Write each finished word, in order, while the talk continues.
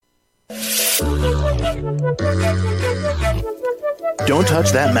Don't touch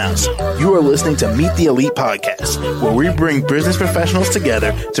that mouse. You are listening to Meet the Elite Podcast, where we bring business professionals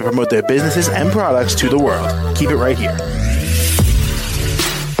together to promote their businesses and products to the world. Keep it right here.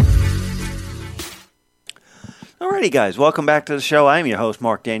 Alrighty, guys. Welcome back to the show. I'm your host,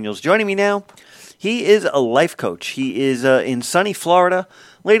 Mark Daniels. Joining me now, he is a life coach. He is in sunny Florida.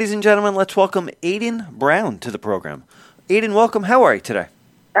 Ladies and gentlemen, let's welcome Aidin Brown to the program. Aidin, welcome. How are you today?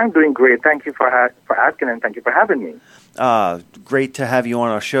 I'm doing great. Thank you for asking, and thank you for having me. Great to have you on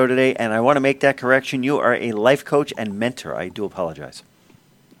our show today, and I want to make that correction. You are a life coach and mentor. I do apologize.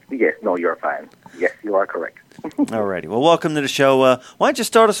 Yes, no, you're fine. Yes, you are correct. All righty. Well, welcome to the show. Why don't you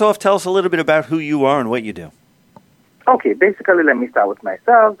start us off? Tell us a little bit about who you are and what you do. Okay, basically, let me start with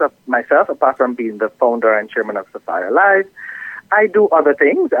myself. Apart from being the founder and chairman of Sapphire Life, I do other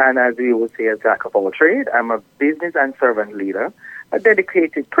things, and as you would say, a jack of all trades. I'm a business and servant leader, a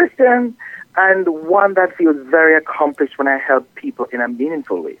dedicated Christian, and one that feels very accomplished when I help people in a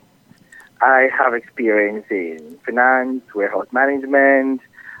meaningful way. I have experience in finance, warehouse management,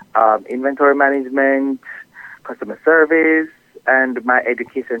 inventory management, customer service, and my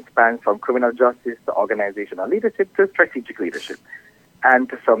education spans from criminal justice to organizational leadership to strategic leadership. And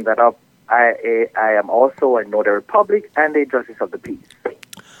to sum that up, I am also a notary public and a justice of the peace.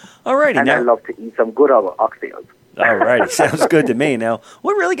 All righty. And I love to eat some good oxtails. All right. Sounds good to me. Now,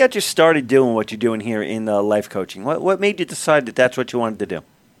 what really got you started doing what you're doing here in life coaching? What made you decide that that's what you wanted to do?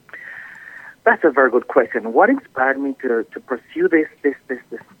 That's a very good question. What inspired me to pursue this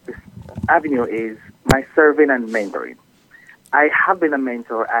avenue is my serving and mentoring. I have been a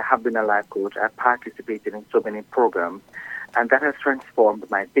mentor. I have been a life coach. I participated in so many programs, and that has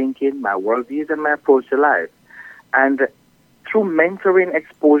transformed my thinking, my worldviews, and my approach to life. And through mentoring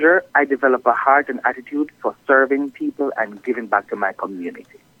exposure, I develop a heart and attitude for serving people and giving back to my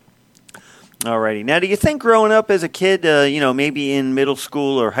community. All righty. Now, do you think growing up as a kid, maybe in middle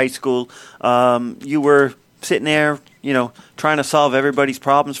school or high school, you were sitting there, trying to solve everybody's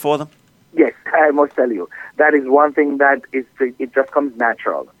problems for them? Yes, I must tell you. That is one thing that it just comes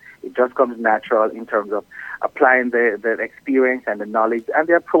natural. It just comes natural in terms of applying the experience and the knowledge and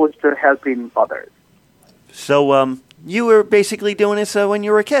the approach to helping others. So, you were basically doing this when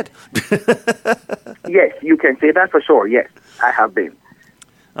you were a kid? Yes, you can say that for sure. Yes, I have been.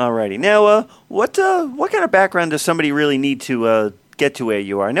 All righty. Now, what kind of background does somebody really need to get to where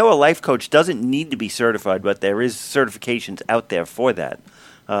you are? I know a life coach doesn't need to be certified, but there is certifications out there for that.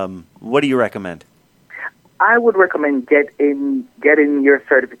 What do you recommend? I would recommend getting your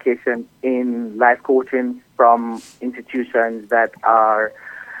certification in life coaching from institutions that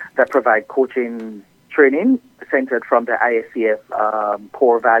provide coaching training centered from the ISCF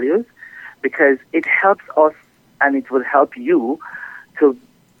core values, because it helps us and it will help you to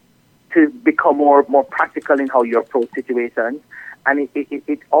become more practical in how you approach situations, and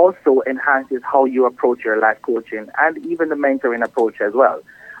it also enhances how you approach your life coaching and even the mentoring approach as well.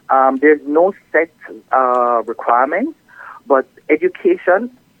 There's no set requirements, but education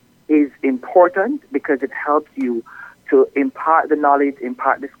is important because it helps you to impart the knowledge,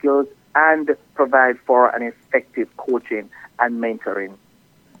 impart the skills, and provide for an effective coaching and mentoring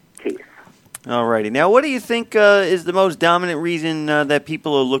case. All righty. Now, what do you think is the most dominant reason that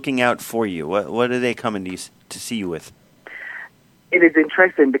people are looking out for you? What are they coming to see you with? It is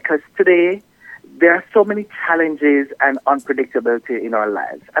interesting because today there are so many challenges and unpredictability in our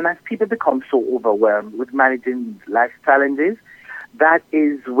lives. And as people become so overwhelmed with managing life challenges, that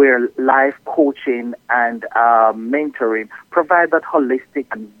is where life coaching and mentoring provide that holistic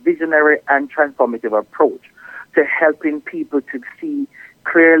and visionary and transformative approach to helping people to see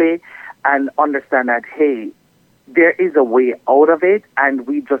clearly and understand that, hey, there is a way out of it, and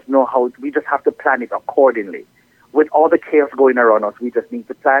we just have to plan it accordingly. With all the chaos going around us, we just need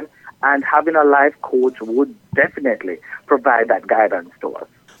to plan, and having a life coach would definitely provide that guidance to us.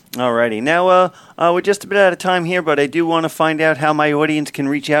 All righty. Now, we're just a bit out of time here, but I do want to find out how my audience can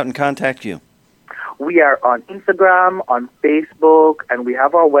reach out and contact you. We are on Instagram, on Facebook, and we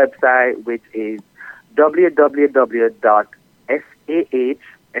have our website, which is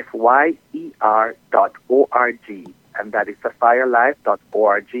www.sahfyer.org, and that is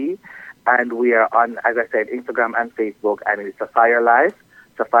sapphirelife.org. And we are on, as I said, Instagram and Facebook, and it is Sapphire Life,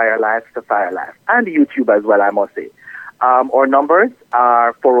 and YouTube as well, I must say. Our numbers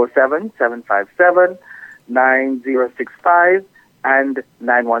are 407-757-9065 and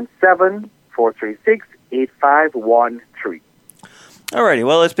 917-436-8513. All righty.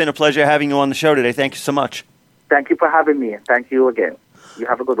 Well, it's been a pleasure having you on the show today. Thank you so much. Thank you for having me. Thank you again. You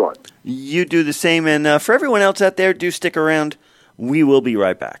have a good one. You do the same. And for everyone else out there, do stick around. We will be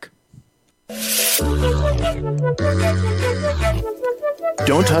right back.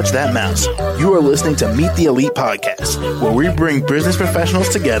 Don't touch that mouse. You are listening to Meet the Elite Podcast, where we bring business professionals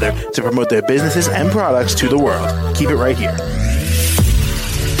together to promote their businesses and products to the world. Keep it right here.